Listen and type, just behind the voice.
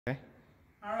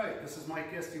All right, this is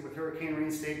Mike Gisty with Hurricane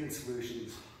Reinstatement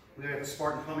Solutions. We have a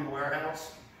Spartan plumbing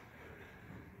warehouse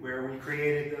where we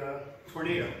created the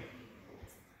Tornado,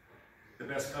 the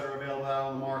best cutter available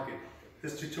out on the market.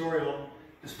 This tutorial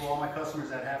is for all my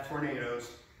customers that have tornadoes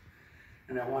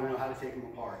and that want to know how to take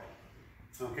them apart.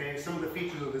 Okay, some of the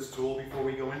features of this tool before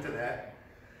we go into that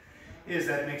is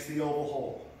that it makes the oval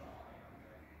hole.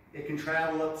 It can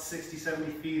travel up to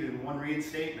 60-70 feet in one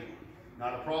reinstatement,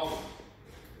 not a problem.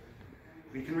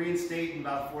 We can reinstate in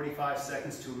about 45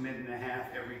 seconds to a minute and a half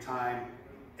every time,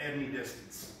 any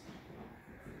distance.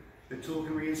 The tool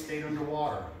can reinstate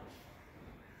underwater.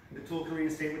 The tool can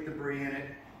reinstate with debris in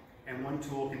it, and one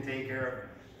tool can take care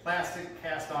of plastic,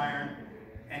 cast iron,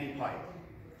 any pipe.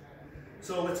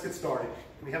 So let's get started.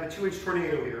 We have a 2-inch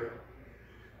tornado here.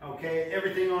 Okay,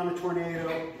 everything on the tornado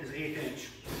is 1/8 inch.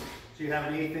 So you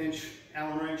have an 1/8 inch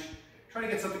Allen wrench. Try to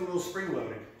get something a little spring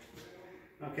loaded.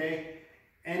 Okay,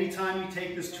 anytime you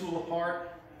take this tool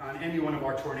apart on any one of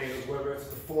our tornadoes, whether it's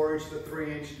the 4-inch, the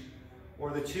 3-inch,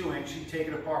 or the 2-inch, you take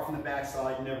it apart from the back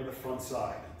side, never the front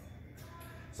side.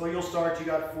 So you'll start, you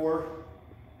got 4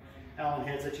 Allen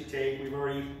heads that you take. We've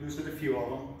already loosened a few of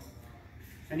them.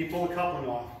 And you pull the coupling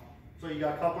off. So you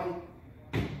got coupling,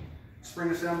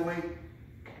 spring assembly,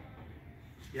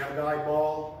 you have a guide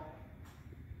ball,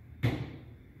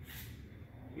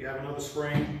 you have another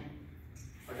spring,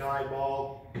 a guide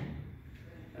ball,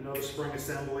 another spring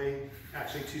assembly,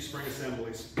 actually 2 spring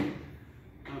assemblies.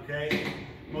 Okay,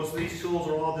 most of these tools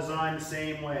are all designed the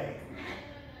same way.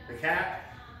 The cap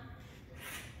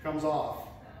comes off.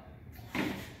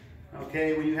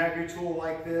 Okay, when you have your tool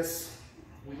like this,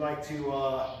 we like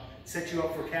to set you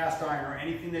up for cast iron, or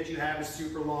anything that you have is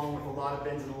super long with a lot of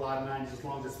bends and a lot of 90s, as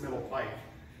long as it's metal pipe.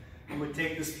 You would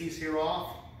take this piece here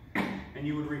off and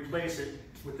you would replace it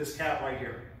with this cap right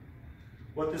here.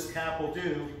 What this cap will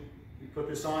do, you put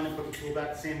this on and put the tool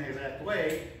back the same exact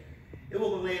way, it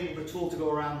will enable the tool to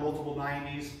go around multiple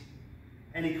 90s,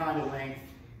 any kind of length.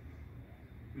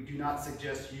 We do not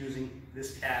suggest using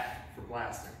this cap for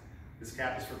plastic. This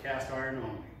cap is for cast iron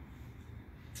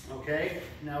only. Okay,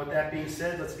 now with that being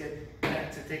said, let's get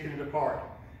back to taking it apart.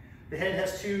 The head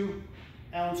has 2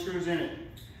 Allen screws in it.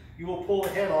 You will pull the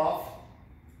head off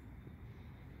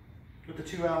with the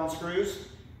 2 Allen screws,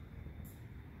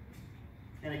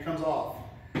 and it comes off.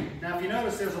 Now if you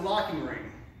notice, there's a locking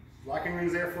ring. Locking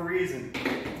ring's there for a reason.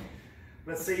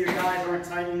 Let's say your guys aren't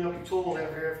tightening up the tool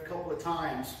every couple of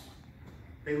times.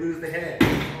 They lose the head.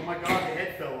 Oh my God, the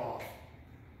head fell off.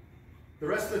 The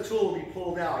rest of the tool will be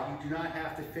pulled out. You do not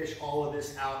have to fish all of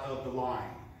this out of the line.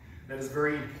 That is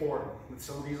very important. With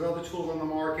some of these other tools on the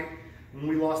market, when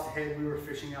we lost the head, we were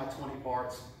fishing out 20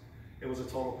 parts. It was a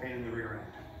total pain in the rear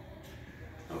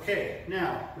end. Okay,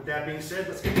 now, with that being said,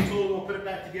 let's get the tool and we'll put it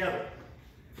back together.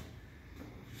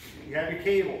 You have your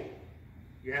cable.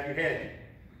 You have your head.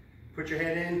 Put your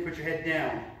head in, put your head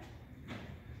down.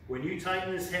 When you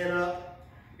tighten this head up,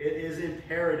 it is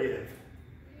imperative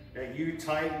that you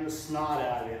tighten the snot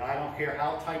out of it. I don't care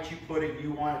how tight you put it,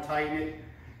 you want to tighten it,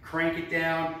 crank it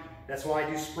down. That's why I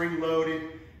do spring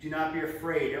loaded. Do not be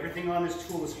afraid. Everything on this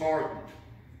tool is hardened.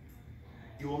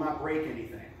 You will not break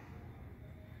anything.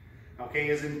 Okay,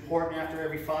 it's important after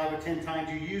every 5 or 10 times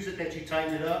you use it that you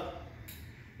tighten it up.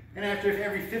 And after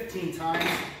every 15 times,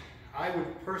 I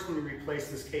would personally replace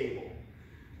this cable.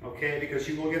 Okay, because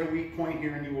you will get a weak point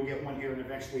here and you will get one here and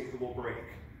eventually it will break.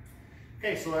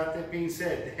 Okay, so that being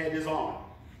said, the head is on.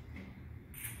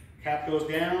 Cap goes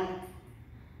down.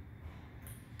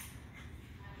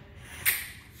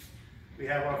 We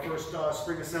have our first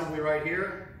spring assembly right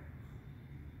here.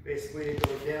 Basically, it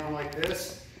goes down like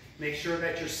this. Make sure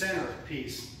that your center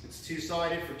piece, it's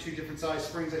 2-sided for 2 different size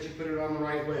springs, that you put it on the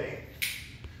right way.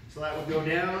 So that would go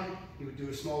down. You would do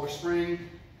a smaller spring.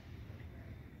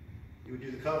 You would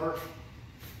do the cover.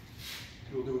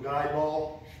 You will do a guide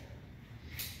ball.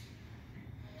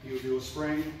 You will do a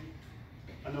spring,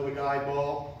 another guide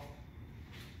ball,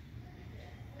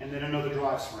 and then another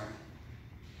drive spring.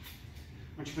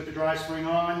 Once you put the drive spring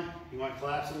on, you want to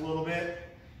collapse it a little bit,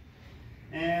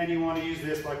 and you want to use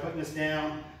this by putting this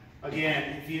down.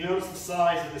 Again, if you notice the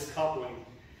size of this coupling,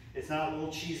 it's not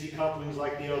little cheesy couplings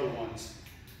like the other ones.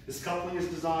 This coupling is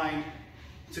designed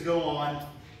to go on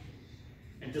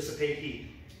and dissipate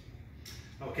heat.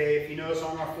 Okay, if you notice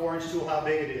on our 4-inch tool how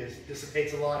big it is, it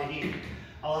dissipates a lot of heat.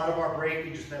 A lot of our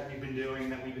breakages that we've been doing,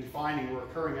 that we've been finding, were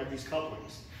occurring at these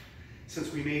couplings.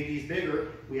 Since we made these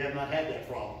bigger, we have not had that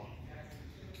problem.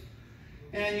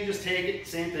 And you just take it,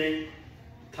 same thing,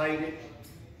 tighten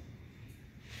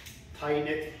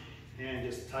it, and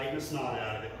just tighten the snot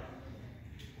out of it.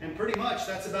 And pretty much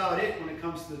that's about it when it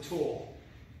comes to the tool.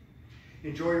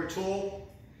 Enjoy your tool.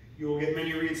 You will get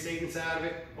many reinstatements out of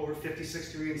it, over 50,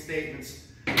 60 reinstatements.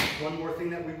 One more thing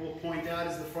that we will point out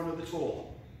is the front of the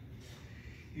tool.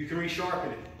 You can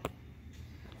resharpen it.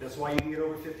 That's why you can get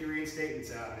over 50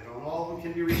 reinstatements out of it. On all of them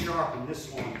can be resharpened.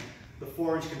 This one, the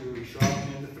 4-inch can be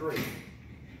resharpened into 3.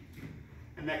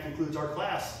 And that concludes our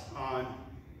class on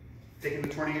taking the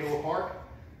Tornado apart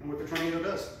and what the Tornado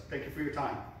does. Thank you for your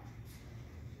time.